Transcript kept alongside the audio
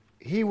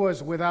He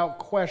was without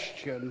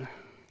question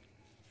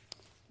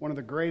one of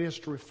the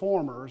greatest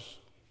reformers,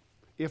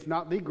 if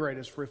not the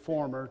greatest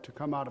reformer, to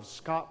come out of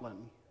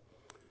Scotland.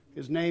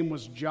 His name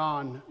was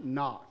John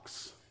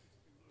Knox.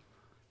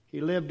 He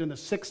lived in the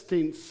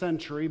 16th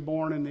century,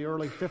 born in the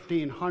early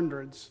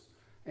 1500s,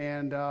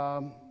 and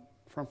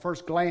from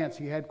first glance,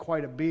 he had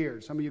quite a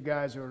beard. Some of you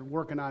guys who are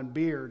working on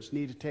beards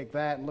need to take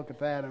that and look at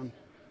that and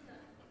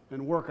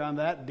work on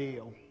that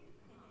deal.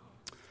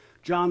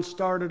 John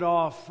started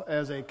off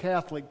as a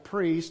Catholic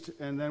priest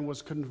and then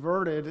was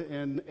converted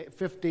in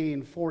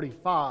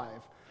 1545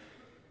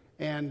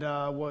 and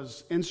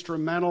was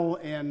instrumental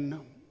in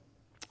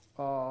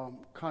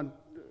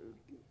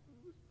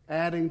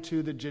adding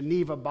to the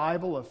Geneva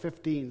Bible of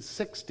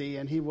 1560,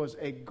 and he was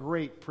a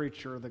great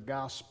preacher of the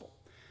gospel.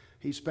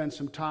 He spent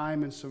some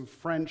time in some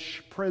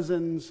French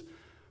prisons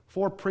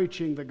for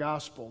preaching the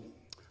gospel.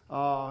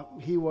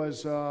 He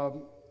was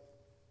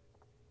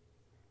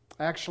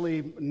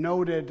actually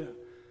noted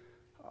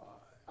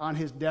on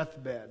his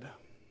deathbed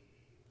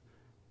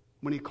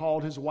when he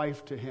called his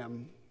wife to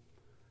him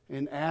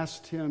and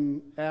asked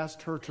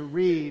her to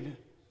read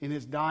in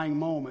his dying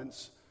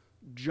moments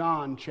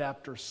John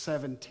chapter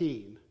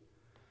 17,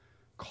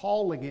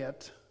 calling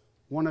it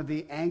one of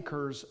the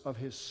anchors of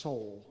his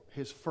soul,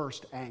 his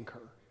first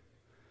anchor.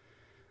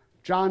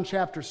 John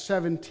chapter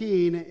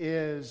 17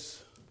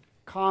 is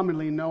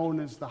commonly known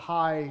as the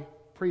high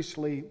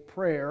priestly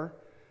prayer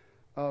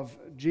of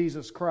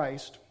Jesus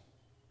Christ,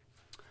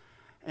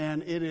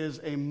 and it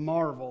is a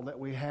marvel that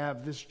we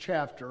have this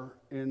chapter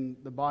in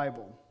the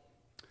Bible.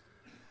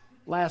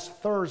 Last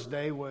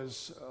Thursday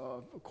was,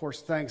 of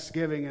course,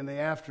 Thanksgiving in the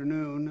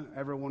afternoon.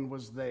 Everyone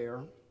was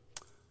there,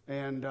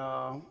 and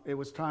it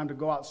was time to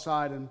go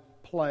outside and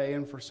play,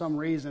 and for some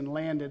reason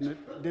Landon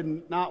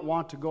did not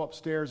want to go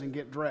upstairs and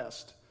get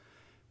dressed,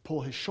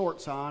 pull his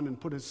shorts on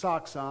and put his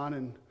socks on,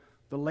 and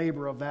the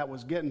labor of that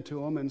was getting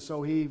to him, and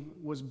so he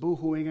was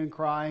boo-hooing and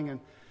crying, and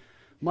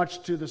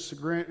much to the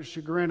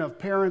chagrin of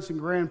parents and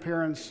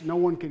grandparents, no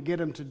one could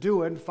get him to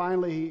do it. And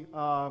finally,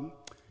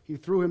 he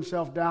threw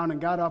himself down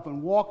and got up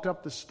and walked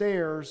up the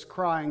stairs,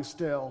 crying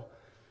still.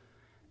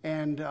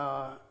 And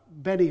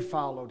Benny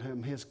followed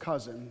him, his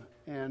cousin.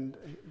 And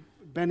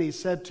Benny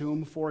said to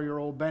him,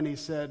 4-year-old Benny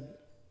said,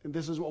 and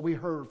this is what we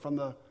heard from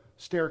the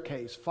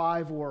staircase,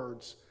 5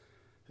 words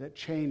that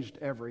changed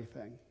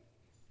everything.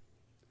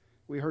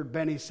 We heard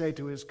Benny say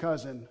to his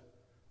cousin,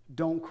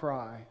 "Don't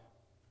cry,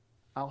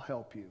 I'll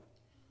help you."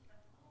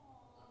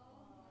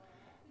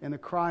 And the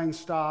crying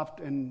stopped,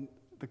 and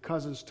the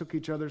cousins took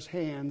each other's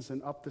hands,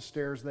 and up the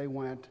stairs they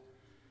went.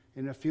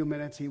 In a few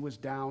minutes, he was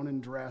down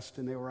and dressed,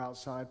 and they were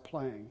outside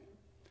playing.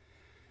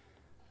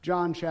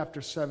 John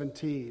chapter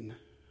 17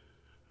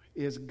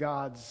 is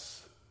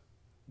God's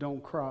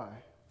 "don't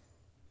cry,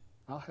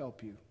 I'll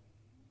help you."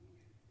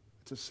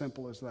 It's as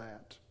simple as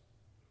that.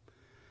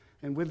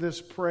 And with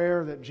this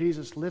prayer that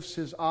Jesus lifts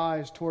his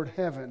eyes toward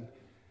heaven,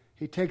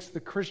 he takes the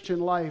Christian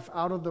life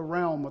out of the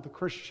realm of the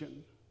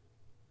Christian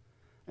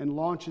and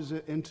launches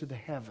it into the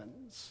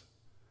heavens.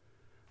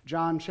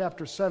 John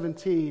chapter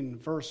 17,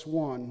 verse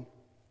 1.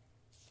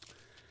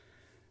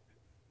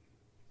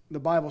 The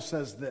Bible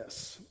says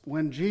this: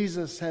 "When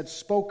Jesus had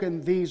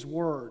spoken these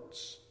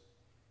words,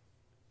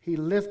 he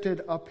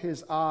lifted up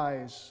his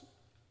eyes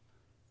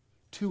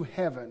to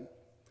heaven."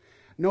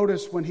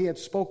 Notice when he had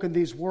spoken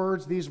these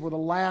words, these were the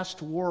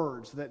last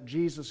words that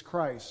Jesus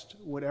Christ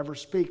would ever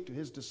speak to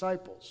his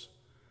disciples.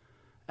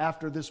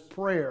 After this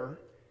prayer,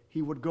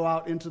 he would go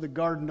out into the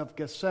Garden of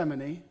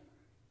Gethsemane,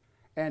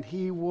 and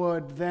he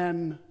would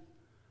then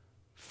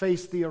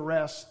face the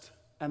arrest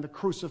and the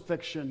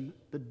crucifixion,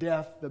 the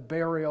death, the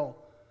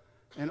burial,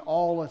 and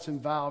all that's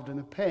involved in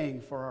the paying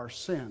for our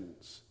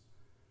sins.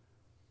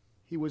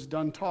 He was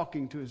done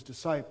talking to his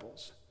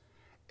disciples.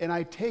 And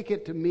I take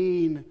it to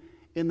mean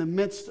in the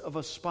midst of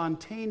a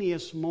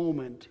spontaneous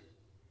moment,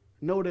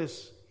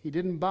 notice he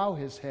didn't bow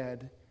his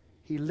head,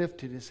 he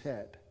lifted his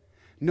head.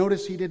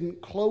 Notice he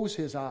didn't close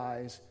his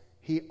eyes,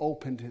 he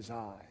opened his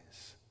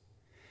eyes.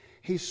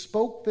 He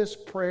spoke this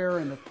prayer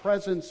in the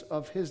presence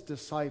of his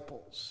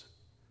disciples.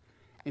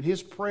 And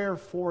his prayer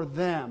for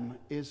them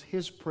is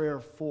his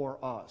prayer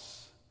for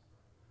us.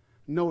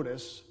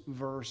 Notice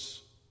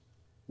verse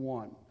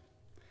 1.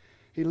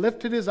 He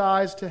lifted his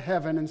eyes to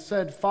heaven and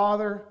said,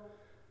 "Father,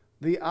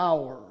 the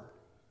hour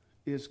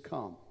is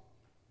come."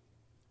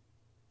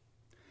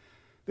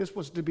 This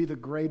was to be the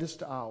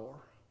greatest hour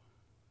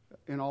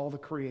in all the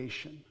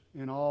creation,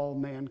 in all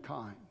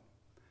mankind.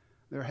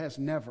 There has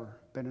never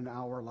been an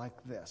hour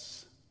like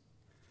this.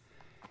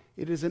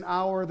 It is an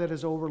hour that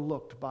is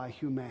overlooked by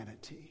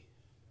humanity.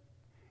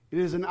 It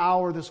is an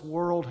hour this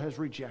world has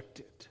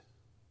rejected.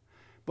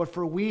 But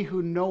for we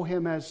who know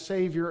him as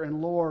Savior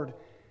and Lord,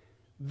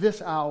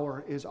 this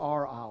hour is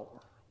our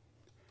hour.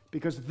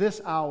 Because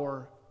this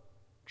hour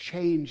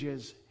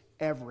changes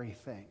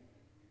everything.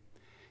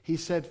 He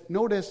said,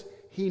 notice,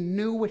 he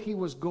knew what he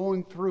was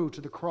going through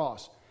to the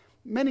cross.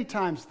 Many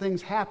times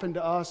things happen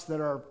to us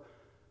that are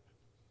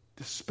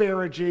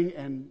disparaging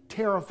and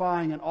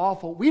terrifying and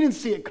awful. We didn't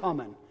see it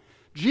coming.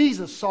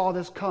 Jesus saw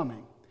this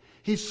coming.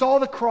 He saw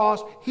the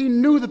cross. He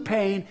knew the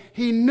pain.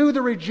 He knew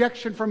the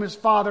rejection from his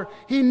Father.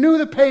 He knew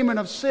the payment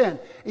of sin.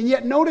 And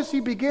yet notice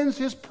he begins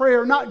his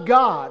prayer, not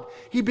God.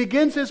 He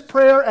begins his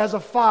prayer as a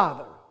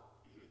father.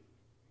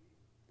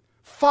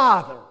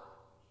 Father.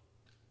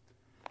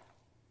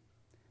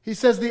 He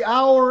says, the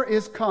hour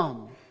is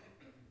come.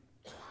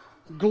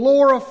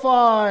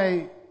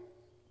 Glorify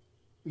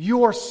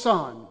your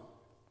Son,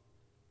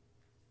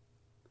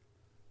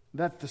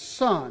 that the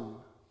Son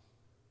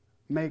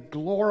may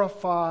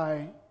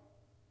glorify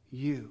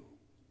you.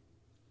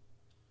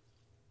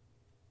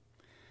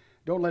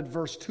 Don't let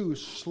verse 2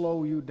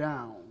 slow you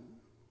down.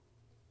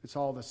 It's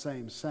all the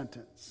same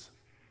sentence.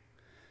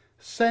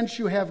 Since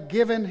you have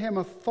given him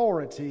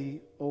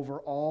authority over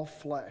all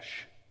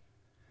flesh,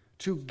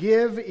 to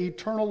give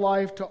eternal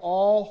life to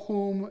all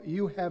whom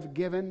you have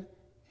given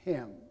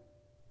him.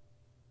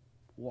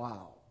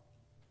 Wow.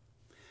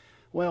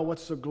 Well,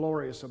 what's so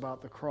glorious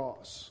about the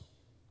cross?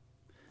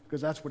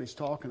 Because that's what he's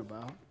talking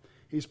about.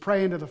 He's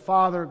praying to the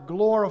Father,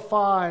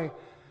 glorify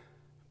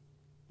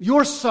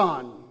your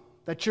Son,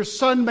 that your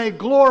Son may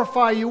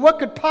glorify you. What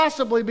could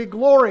possibly be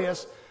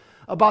glorious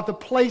about the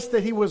place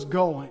that he was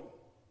going?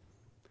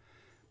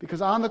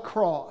 Because on the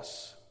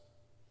cross,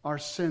 our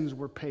sins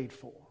were paid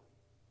for.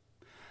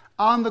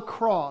 On the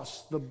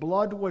cross, the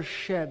blood was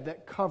shed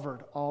that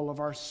covered all of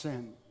our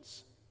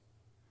sins.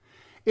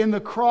 In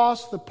the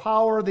cross, the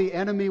power of the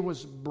enemy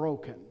was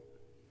broken.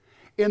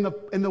 In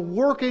the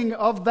working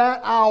of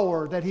that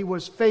hour that he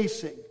was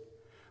facing,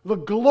 the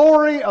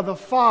glory of the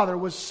Father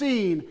was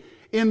seen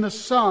in the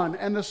Son,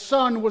 and the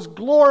Son was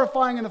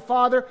glorifying in the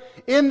Father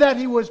in that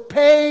he was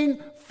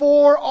paying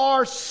for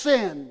our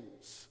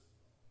sins.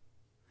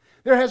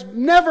 There has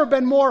never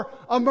been more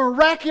a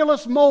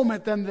miraculous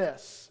moment than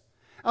this.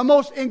 A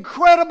most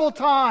incredible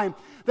time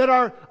that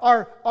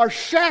our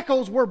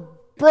shackles were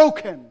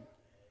broken.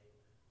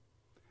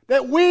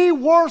 That we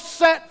were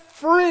set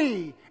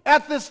free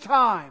at this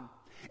time.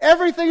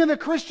 Everything in the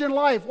Christian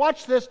life,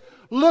 watch this,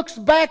 looks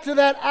back to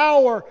that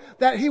hour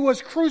that he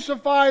was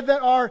crucified,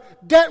 that our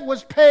debt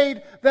was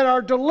paid, that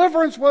our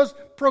deliverance was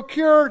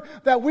procured,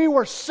 that we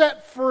were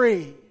set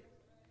free.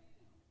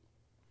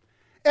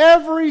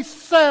 Every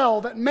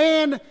cell that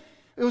man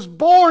was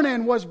born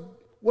in was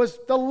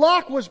the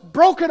lock was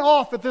broken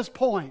off at this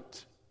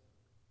point.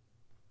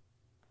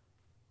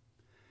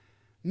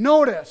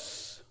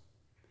 Notice,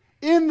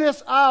 in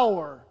this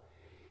hour,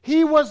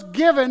 he was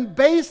given,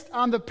 based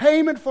on the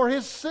payment for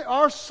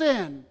our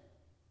sin,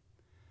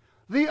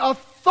 the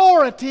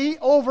authority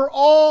over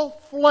all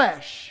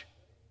flesh.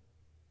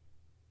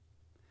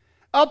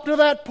 Up to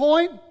that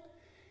point,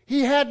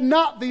 he had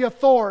not the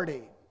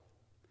authority.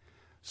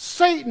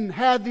 Satan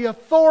had the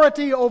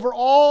authority over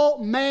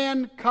all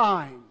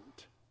mankind.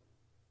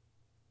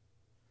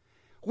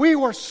 We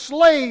were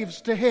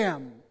slaves to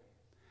him.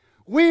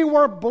 We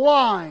were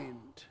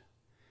blind.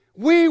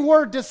 We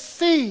were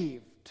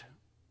deceived.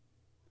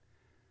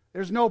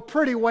 There's no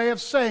pretty way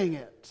of saying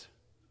it.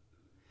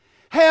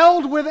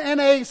 Held within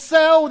a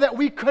cell that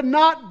we could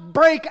not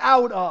break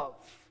out of.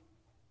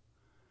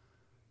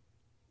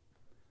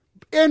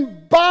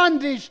 In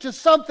bondage to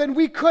something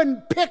we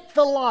couldn't pick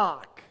the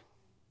lock.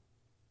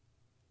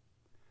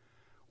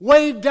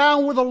 Weighed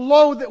down with a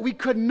load that we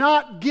could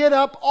not get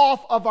up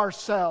off of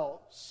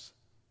ourselves.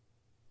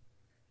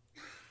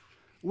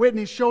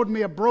 Whitney showed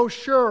me a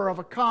brochure of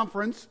a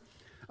conference,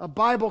 a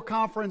Bible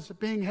conference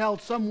being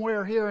held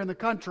somewhere here in the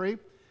country.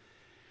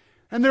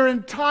 And their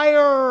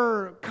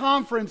entire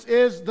conference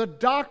is the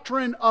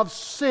doctrine of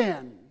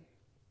sin.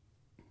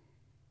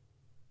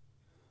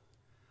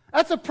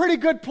 That's a pretty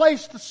good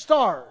place to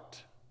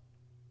start.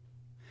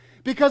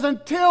 Because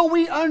until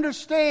we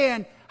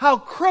understand how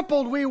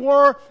crippled we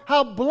were,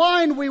 how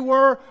blind we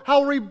were,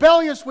 how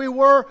rebellious we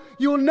were,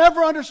 you will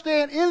never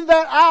understand in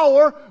that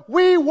hour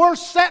we were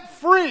set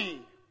free.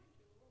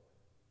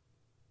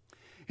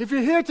 If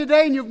you're here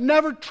today and you've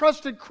never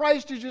trusted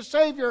Christ as your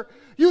Savior,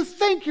 you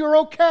think you're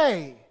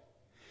okay.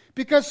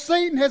 Because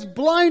Satan has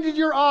blinded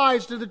your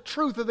eyes to the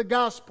truth of the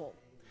gospel.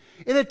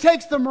 And it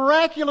takes the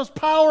miraculous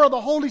power of the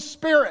Holy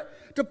Spirit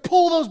to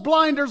pull those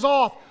blinders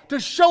off,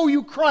 to show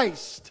you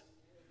Christ.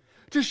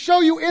 To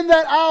show you in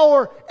that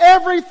hour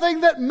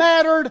everything that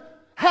mattered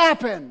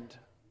happened.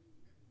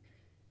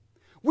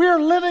 We're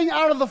living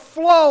out of the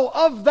flow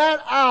of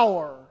that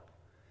hour.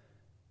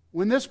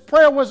 When this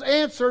prayer was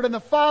answered and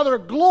the Father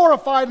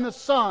glorified in the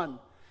Son,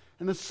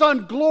 and the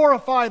Son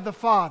glorified the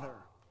Father.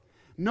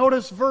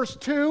 Notice verse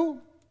 2.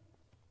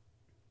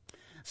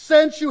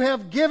 Since you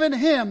have given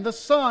him, the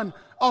Son,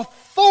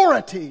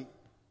 authority,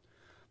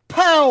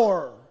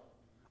 power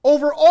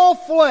over all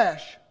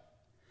flesh,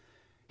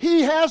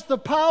 he has the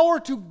power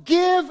to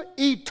give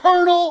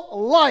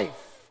eternal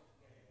life.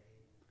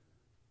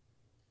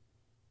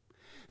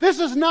 This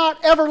is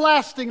not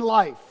everlasting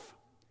life.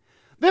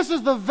 This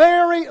is the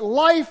very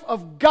life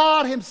of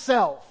God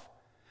himself.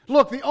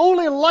 Look, the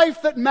only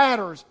life that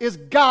matters is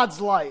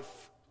God's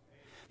life.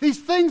 These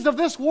things of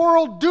this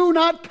world do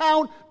not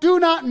count, do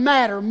not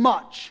matter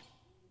much.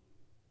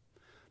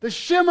 The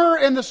shimmer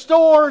in the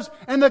stores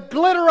and the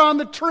glitter on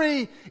the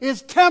tree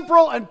is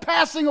temporal and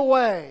passing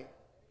away.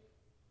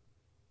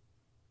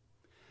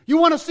 You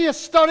want to see a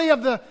study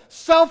of the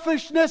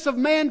selfishness of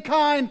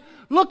mankind?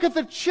 Look at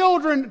the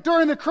children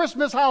during the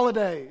Christmas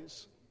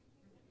holidays.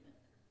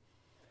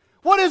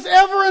 What is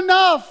ever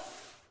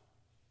enough?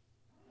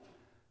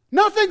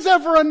 Nothing's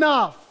ever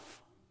enough.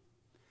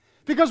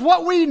 Because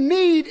what we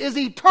need is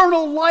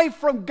eternal life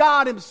from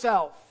God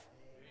Himself.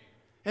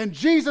 And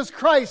Jesus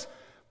Christ,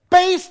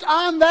 based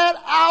on that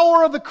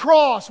hour of the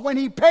cross, when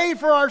He paid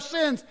for our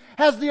sins,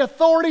 has the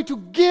authority to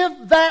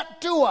give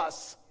that to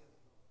us.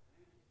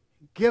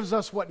 He gives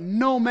us what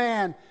no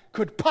man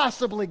could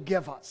possibly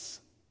give us.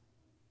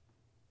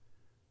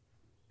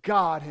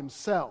 God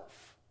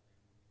Himself.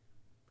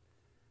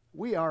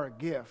 We are a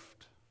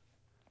gift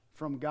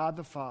from God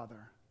the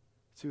Father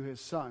to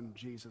His Son,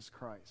 Jesus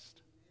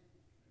Christ.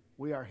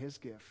 We are His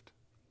gift.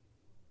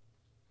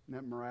 Isn't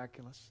that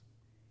miraculous?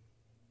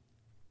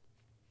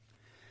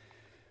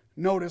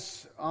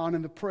 Notice on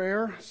in the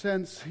prayer,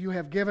 since you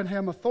have given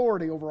Him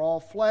authority over all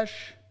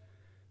flesh,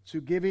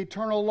 to give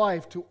eternal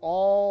life to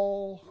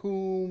all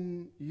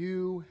whom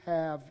you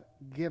have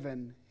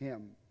given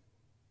Him.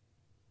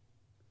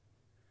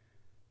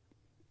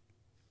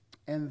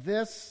 And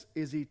this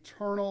is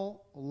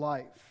eternal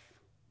life.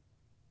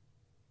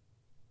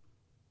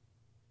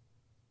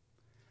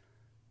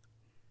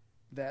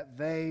 That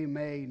they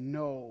may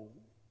know,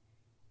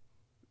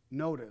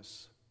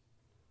 notice,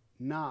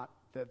 not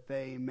that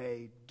they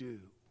may do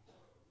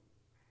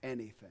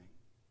anything.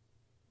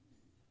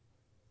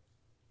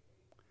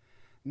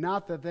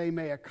 Not that they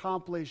may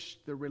accomplish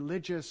the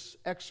religious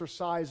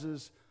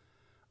exercises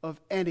of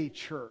any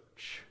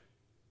church.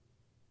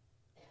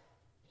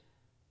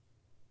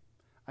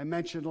 I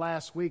mentioned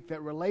last week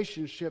that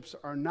relationships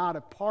are not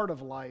a part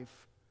of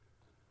life.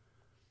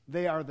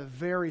 They are the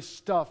very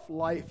stuff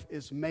life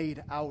is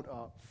made out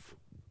of.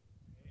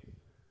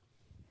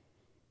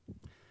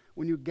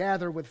 When you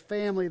gather with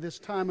family this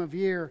time of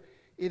year,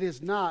 it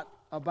is not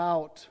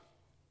about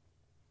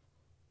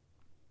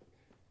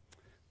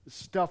the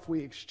stuff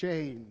we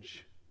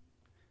exchange.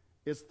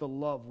 It's the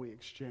love we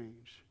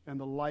exchange and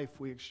the life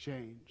we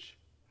exchange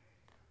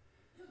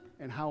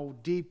and how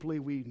deeply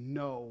we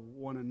know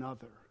one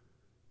another.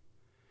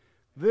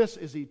 This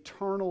is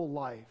eternal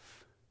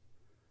life,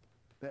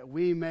 that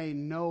we may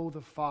know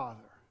the Father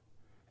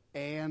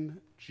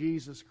and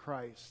Jesus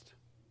Christ,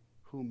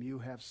 whom you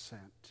have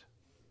sent.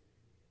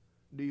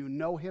 Do you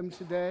know Him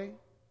today?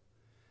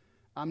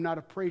 I'm not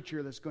a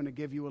preacher that's going to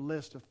give you a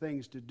list of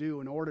things to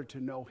do in order to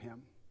know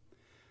Him.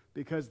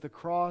 Because the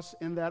cross,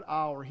 in that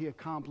hour, He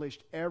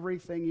accomplished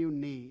everything you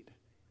need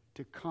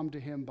to come to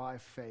Him by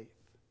faith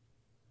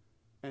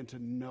and to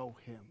know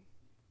Him.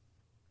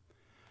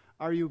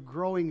 Are you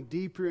growing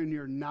deeper in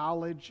your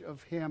knowledge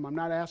of Him? I'm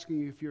not asking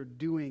you if you're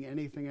doing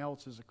anything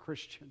else as a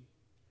Christian.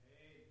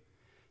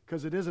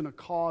 Because it isn't a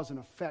cause and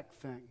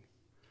effect thing.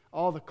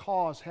 All the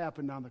cause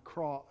happened on the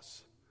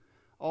cross.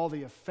 All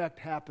the effect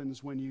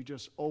happens when you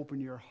just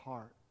open your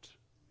heart.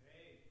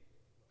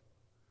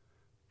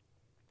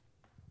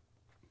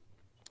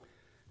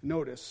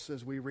 Notice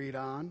as we read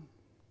on,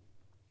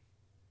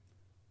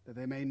 that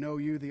they may know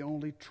you, the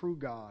only true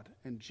God,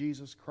 and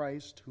Jesus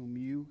Christ, whom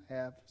you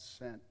have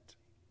sent.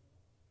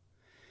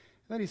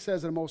 Then He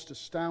says a most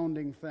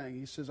astounding thing.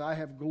 He says, I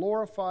have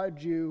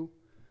glorified you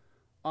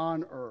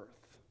on earth.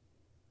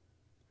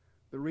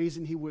 The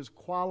reason He was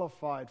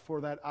qualified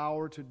for that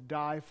hour to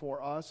die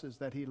for us is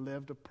that He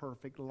lived a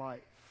perfect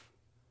life.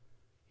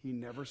 He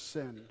never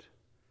sinned.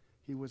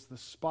 He was the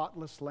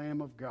spotless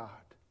Lamb of God.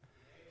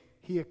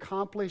 He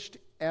accomplished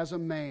as a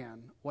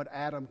man what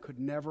Adam could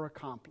never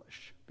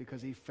accomplish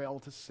because he fell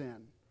to sin.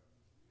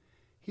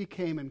 He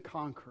came and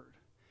conquered.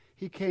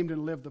 He came to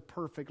live the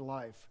perfect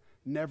life.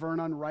 Never an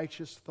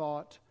unrighteous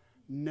thought,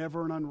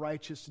 never an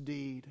unrighteous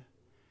deed.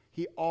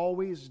 He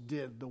always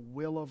did the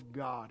will of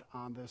God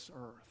on this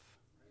earth.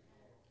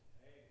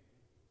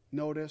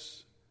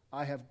 Notice,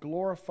 I have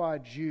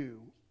glorified you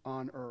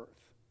on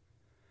earth,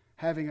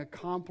 having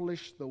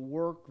accomplished the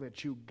work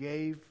that you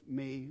gave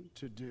me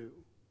to do.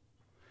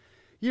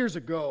 Years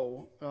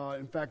ago,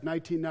 in fact,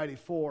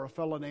 1994, a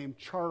fellow named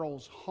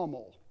Charles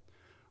Hummel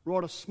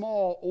wrote a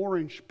small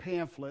orange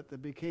pamphlet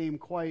that became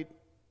quite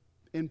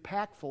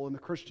impactful in the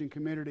Christian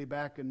community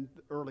back in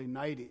the early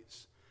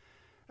 90s.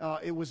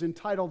 It was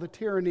entitled The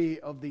Tyranny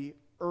of the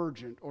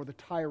Urgent, or The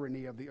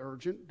Tyranny of the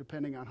Urgent,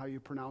 depending on how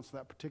you pronounce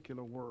that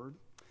particular word.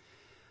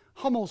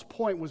 Hummel's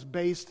point was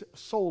based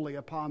solely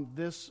upon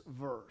this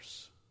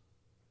verse,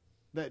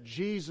 that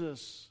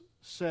Jesus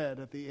said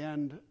at the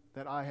end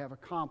that I have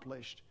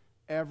accomplished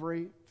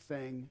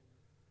everything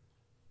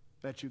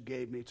that you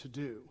gave me to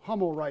do.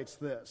 Hummel writes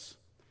this,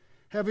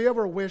 have you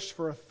ever wished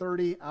for a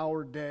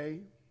 30-hour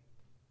day?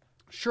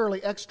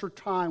 Surely extra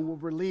time will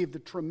relieve the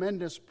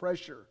tremendous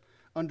pressure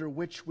under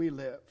which we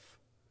live.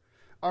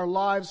 Our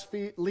lives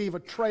leave a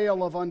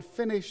trail of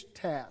unfinished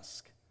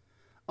tasks,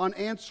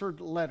 unanswered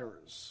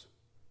letters,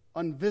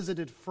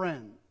 unvisited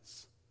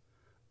friends,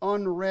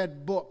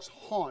 unread books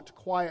haunt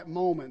quiet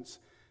moments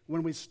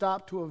when we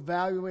stop to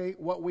evaluate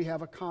what we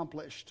have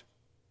accomplished.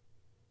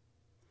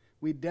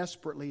 We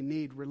desperately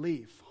need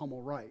relief,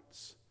 Hummel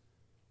writes.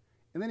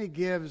 And then he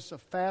gives a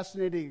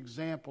fascinating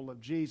example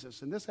of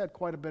Jesus. And this had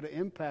quite a bit of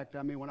impact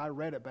on me when I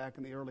read it back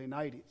in the early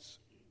 90s.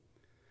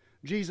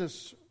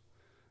 Jesus,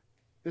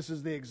 this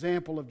is the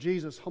example of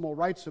Jesus Hummel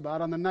writes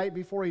about. On the night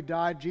before he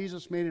died,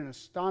 Jesus made an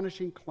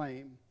astonishing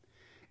claim.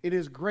 In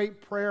his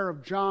great prayer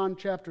of John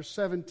chapter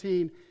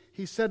 17,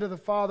 he said to the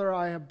Father,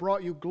 I have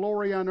brought you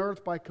glory on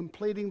earth by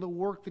completing the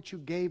work that you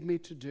gave me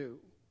to do.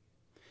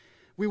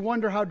 We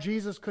wonder how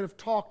Jesus could have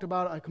talked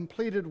about a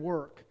completed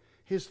work.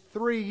 His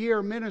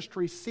 3-year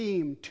ministry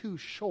seemed too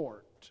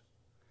short.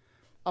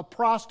 A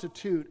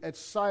prostitute at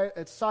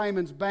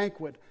Simon's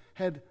banquet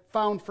had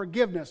found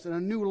forgiveness and a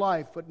new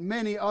life, but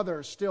many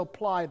others still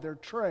plied their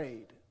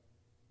trade.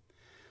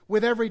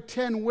 With every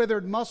 10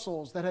 withered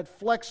muscles that had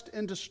flexed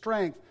into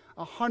strength,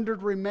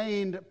 100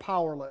 remained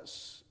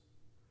powerless.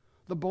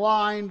 The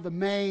blind, the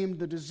maimed,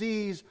 the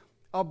diseased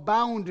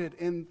abounded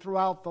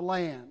throughout the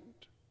land.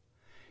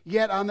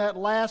 Yet on that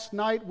last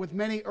night, with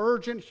many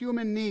urgent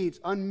human needs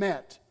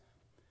unmet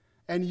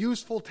and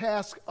useful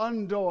tasks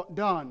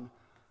undone,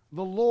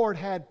 the Lord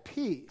had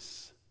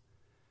peace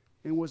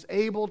and was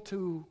able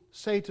to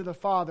say to the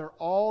Father,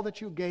 all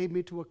that you gave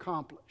me to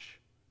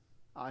accomplish,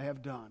 I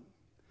have done.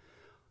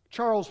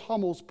 Charles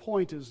Hummel's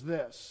point is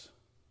this.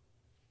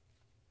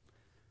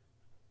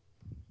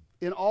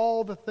 In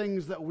all the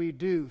things that we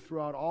do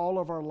throughout all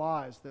of our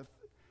lives,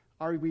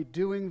 are we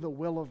doing the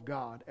will of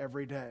God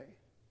every day?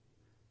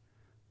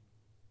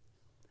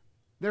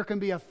 There can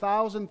be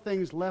 1,000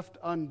 things left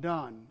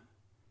undone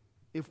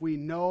if we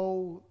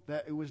know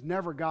that it was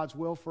never God's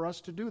will for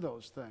us to do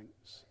those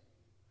things.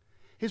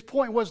 His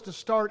point was to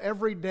start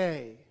every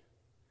day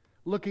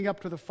looking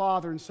up to the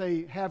Father and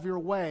say, have your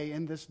way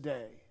in this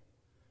day.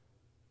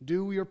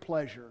 Do your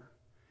pleasure.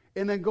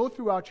 And then go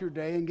throughout your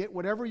day and get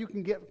whatever you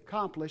can get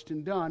accomplished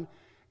and done,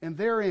 and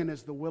therein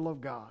is the will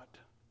of God.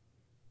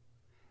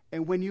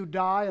 And when you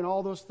die and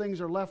all those things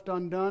are left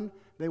undone,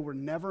 they were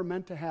never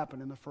meant to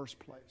happen in the first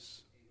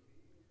place.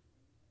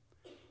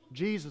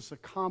 Jesus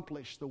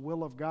accomplished the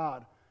will of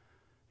God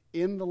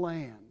in the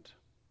land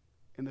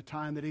in the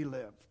time that he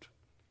lived.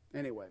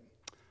 Anyway,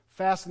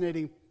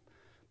 fascinating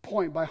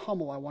point by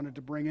Hummel I wanted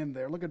to bring in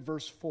there. Look at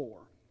verse 4.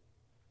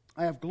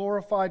 I have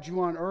glorified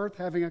you on earth,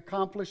 having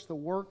accomplished the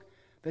work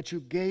that you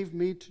gave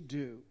me to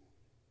do.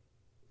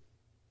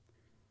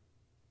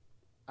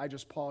 I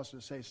just paused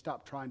to say,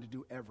 stop trying to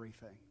do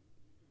everything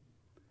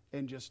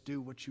and just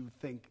do what you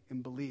think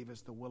and believe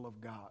is the will of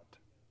God.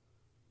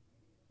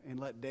 And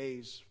let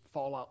days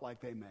fall out like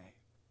they may.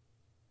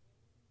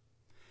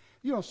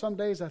 You know, some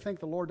days I think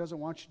the Lord doesn't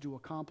want you to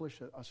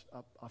accomplish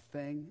a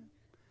thing.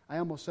 I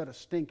almost said a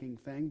stinking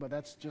thing, but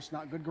that's just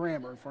not good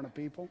grammar in front of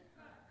people.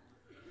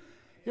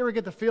 You ever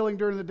get the feeling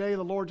during the day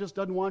the Lord just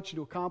doesn't want you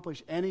to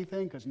accomplish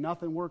anything because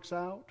nothing works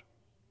out?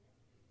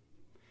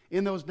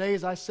 In those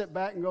days I sit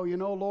back and go, you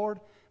know, Lord,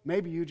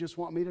 maybe you just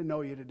want me to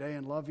know you today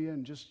and love you,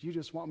 and you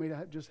just want me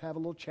to just have a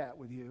little chat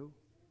with you.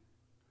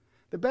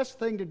 The best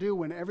thing to do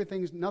when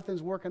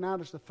nothing's working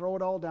out is to throw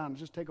it all down and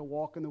just take a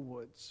walk in the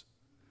woods.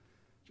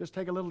 Just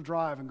take a little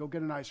drive and go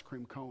get an ice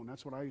cream cone.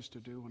 That's what I used to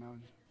do when I was.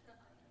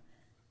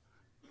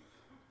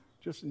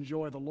 Just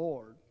enjoy the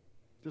Lord.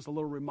 Just a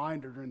little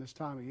reminder during this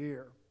time of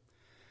year.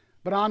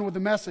 But on with the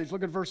message.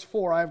 Look at verse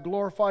 4. I have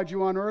glorified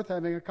you on earth,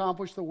 having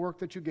accomplished the work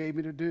that you gave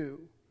me to do.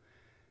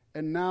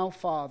 And now,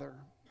 Father,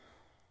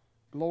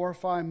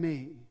 glorify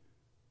me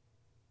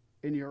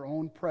in your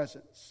own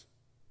presence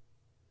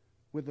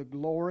with the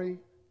glory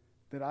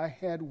that I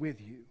had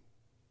with you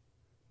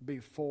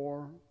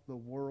before the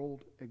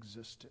world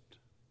existed.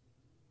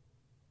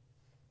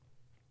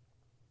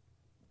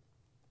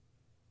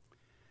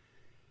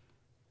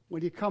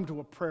 When you come to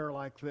a prayer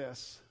like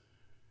this,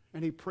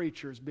 any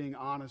preacher is being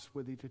honest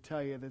with you to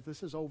tell you that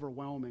this is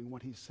overwhelming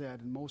what he said,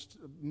 and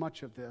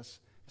much of this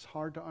is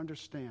hard to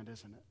understand,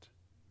 isn't it?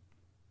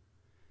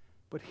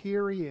 But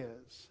here he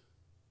is,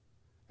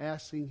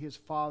 asking his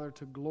Father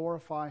to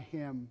glorify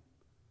him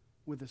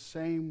with the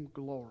same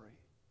glory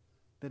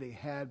that he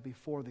had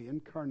before the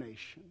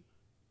incarnation.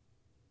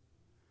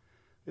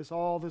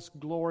 All this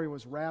glory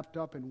was wrapped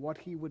up in what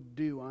he would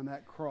do on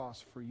that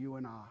cross for you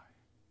and I.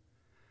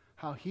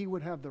 How he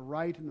would have the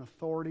right and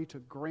authority to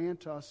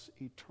grant us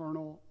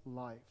eternal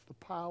life, the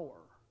power.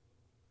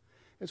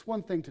 It's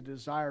one thing to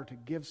desire to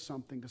give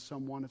something to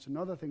someone. It's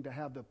another thing to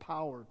have the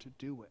power to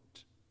do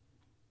it.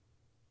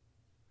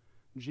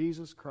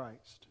 Jesus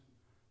Christ,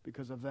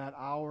 because of that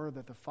hour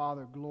that the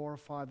Father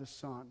glorified the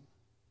Son,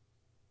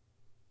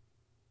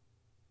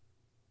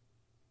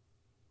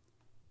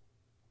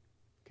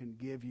 can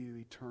give you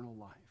eternal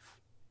life.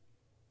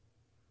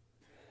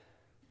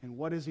 And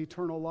what is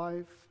eternal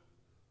life?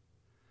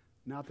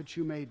 Not that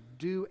you may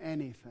do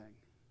anything,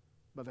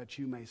 but that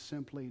you may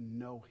simply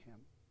know him.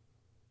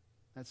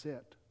 That's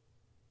it.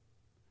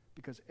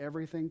 Because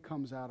everything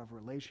comes out of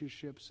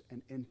relationships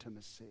and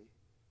intimacy.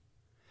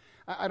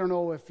 I don't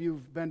know if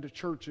you've been to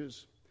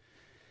churches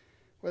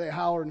where they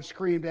hollered and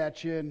screamed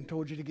at you and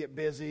told you to get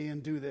busy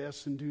and do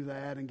this and do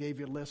that and gave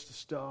you a list of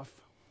stuff.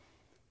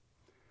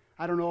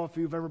 I don't know if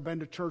you've ever been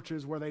to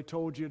churches where they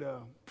told you to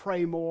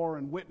pray more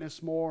and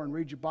witness more and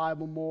read your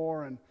Bible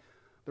more, and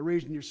the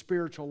reason your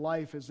spiritual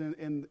life is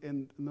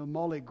in the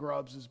mully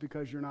grubs is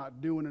because you're not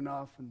doing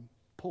enough and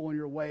pulling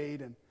your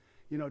weight, and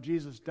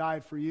Jesus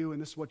died for you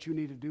and this is what you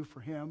need to do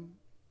for Him.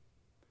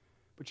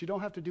 But you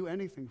don't have to do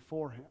anything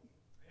for Him.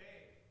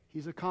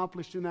 He's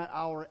accomplished in that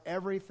hour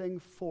everything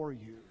for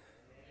you.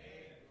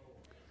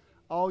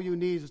 All you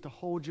need is to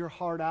hold your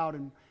heart out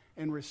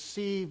and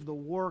receive the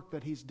work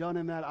that He's done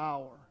in that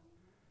hour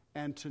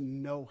and to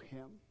know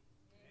Him.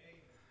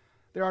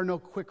 There are no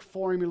quick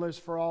formulas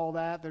for all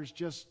that. There's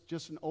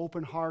just an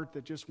open heart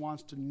that just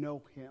wants to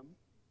know Him.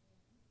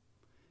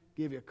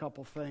 Give you a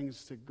couple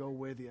things to go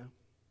with you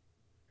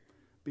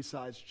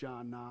besides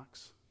John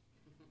Knox.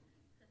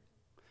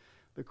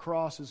 The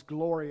cross is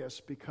glorious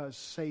because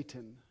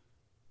Satan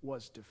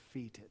was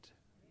defeated.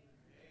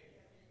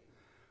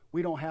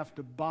 We don't have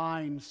to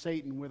bind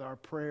Satan with our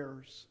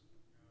prayers.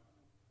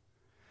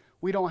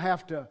 We don't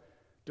have to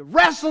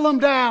wrestle him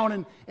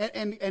down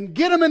and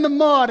get him in the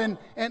mud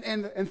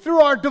and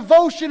through our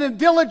devotion and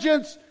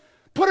diligence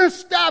put a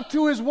stop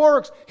to his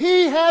works.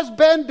 He has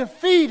been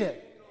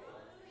defeated.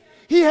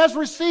 He has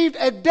received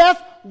a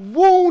death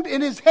wound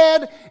in his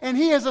head, and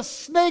he is a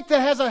snake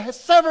that has a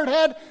severed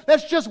head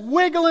that's just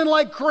wiggling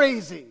like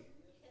crazy.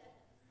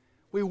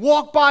 We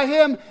walk by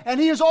him, and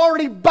he is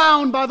already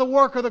bound by the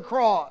work of the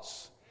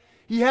cross.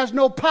 He has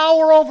no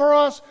power over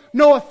us,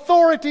 no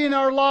authority in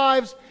our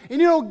lives, and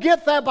you don't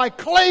get that by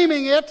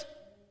claiming it.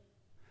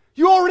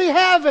 You already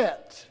have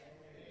it.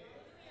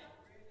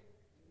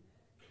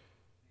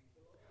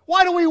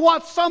 Why do we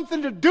want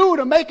something to do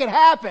to make it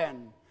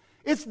happen?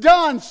 It's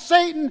done.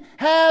 Satan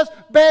has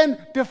been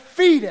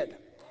defeated.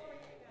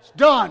 It's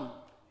done.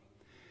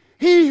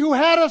 He who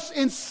had us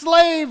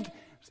enslaved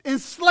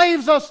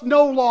enslaves us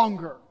no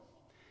longer.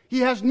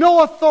 He has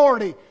no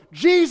authority.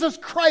 Jesus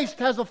Christ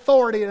has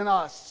authority in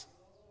us.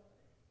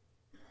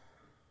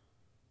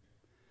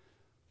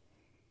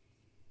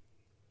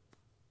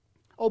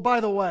 Oh, by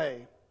the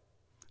way,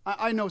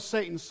 I know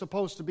Satan's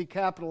supposed to be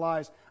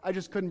capitalized. I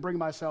just couldn't bring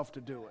myself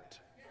to do it.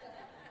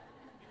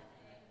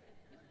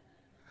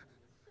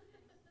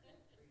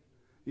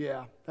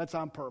 Yeah, that's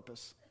on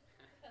purpose.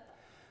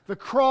 The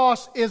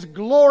cross is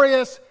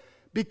glorious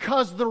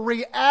because the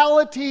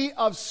reality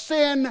of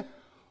sin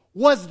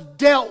was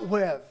dealt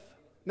with.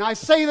 Now I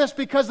say this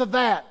because of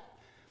that,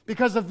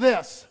 because of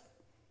this.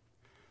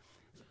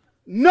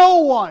 No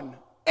one,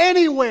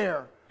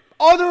 anywhere,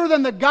 other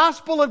than the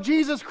gospel of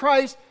Jesus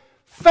Christ,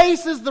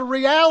 faces the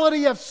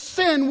reality of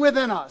sin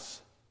within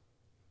us.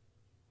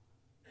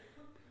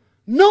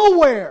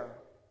 Nowhere.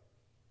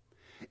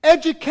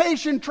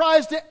 Education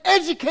tries to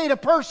educate a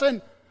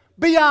person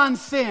beyond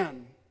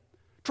sin.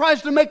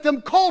 Tries to make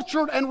them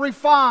cultured and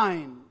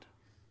refined.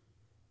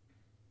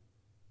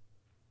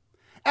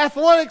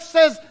 Athletics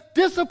says,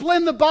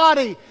 discipline the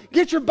body.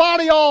 Get your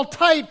body all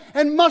tight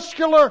and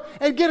muscular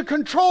and get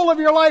control of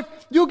your life.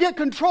 You'll get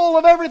control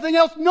of everything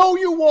else. No,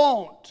 you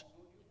won't.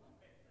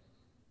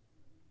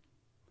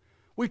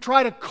 We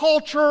try to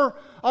culture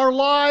our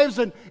lives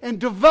and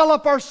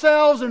develop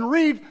ourselves and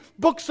read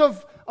books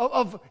of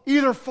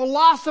either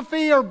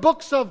philosophy or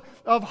books of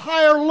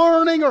higher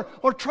learning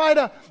or try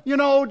to,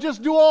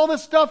 just do all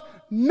this stuff.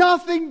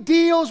 Nothing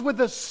deals with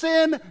the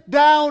sin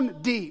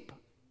down deep.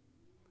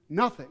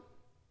 Nothing.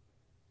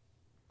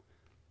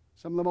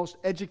 Some of the most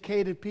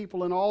educated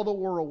people in all the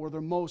world were the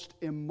most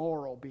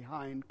immoral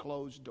behind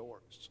closed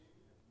doors.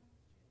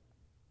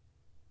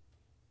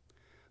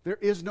 There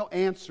is no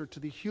answer to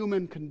the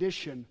human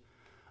condition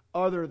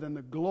other than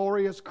the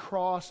glorious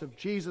cross of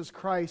Jesus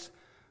Christ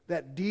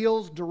that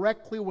deals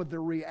directly with the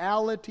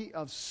reality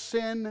of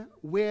sin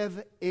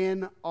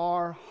within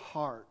our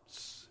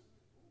hearts.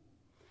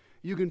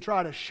 You can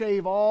try to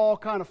shave all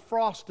kind of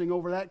frosting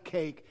over that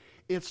cake.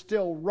 It's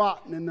still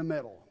rotten in the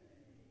middle.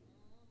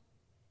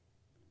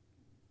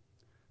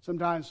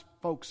 Sometimes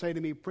folks say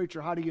to me,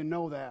 "Preacher, how do you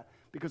know that?"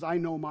 Because I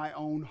know my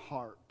own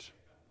heart.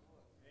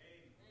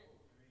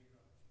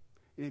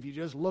 And if you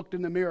just looked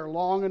in the mirror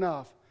long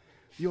enough,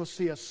 you'll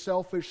see a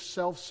selfish,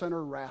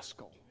 self-centered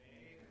rascal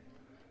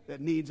that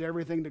needs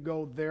everything to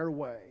go their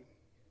way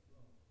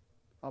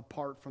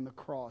apart from the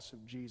cross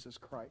of Jesus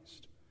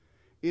Christ.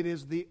 It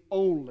is the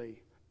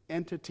only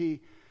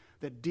entity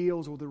that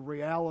deals with the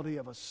reality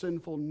of a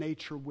sinful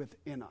nature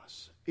within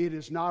us. It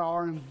is not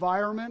our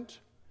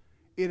environment.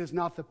 It is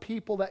not the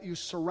people that you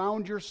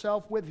surround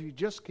yourself with. If you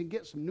just can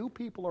get some new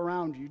people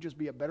around you, you'd just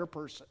be a better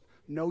person.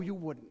 No, you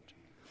wouldn't.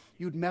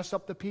 You'd mess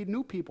up the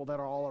new people that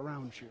are all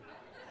around you.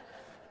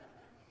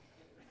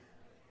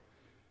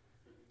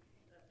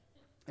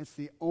 It's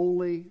the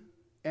only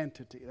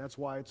entity. That's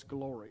why it's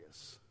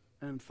glorious.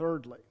 And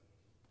thirdly,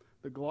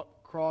 the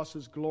cross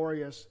is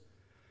glorious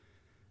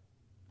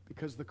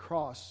because the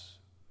cross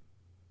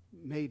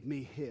made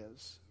me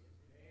His.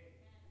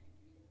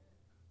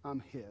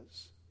 I'm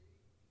His.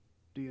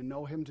 Do you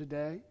know Him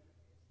today?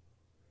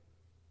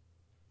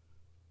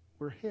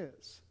 We're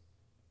His.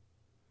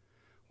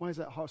 Why is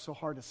that so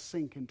hard to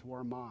sink into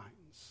our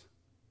minds?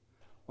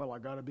 Well, I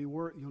got to be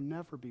worthy. You'll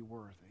never be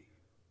worthy.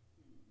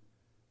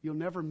 You'll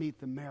never meet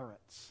the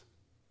merits.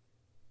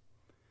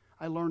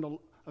 I learned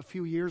a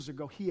few years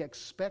ago, He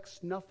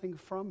expects nothing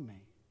from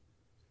me.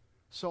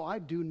 So I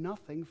do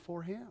nothing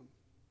for Him.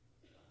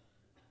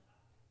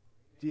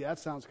 Gee, that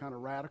sounds kind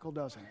of radical,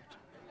 doesn't it?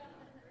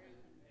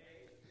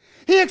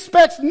 He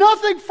expects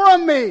nothing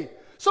from me.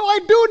 So I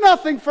do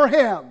nothing for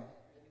Him.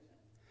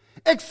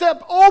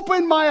 Except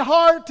open my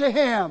heart to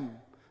Him.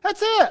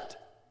 That's it.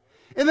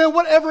 And then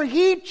whatever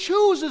He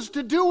chooses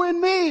to do in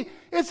me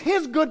is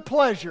His good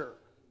pleasure.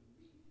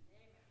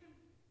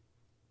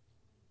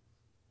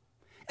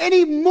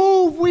 Any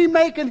move we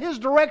make in His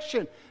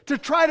direction to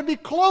try to be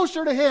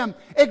closer to Him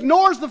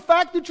ignores the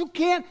fact that you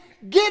can't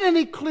get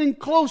anything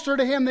closer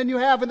to Him than you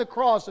have in the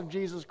cross of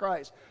Jesus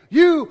Christ.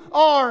 You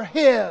are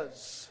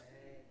His.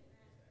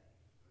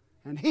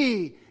 And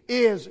He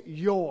is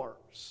yours.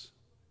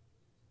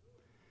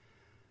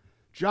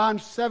 John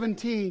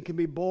 17 can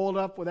be boiled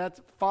up with that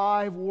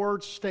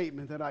 5-word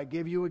statement that I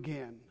give you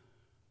again.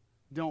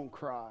 Don't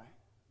cry.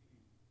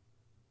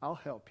 I'll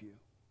help you.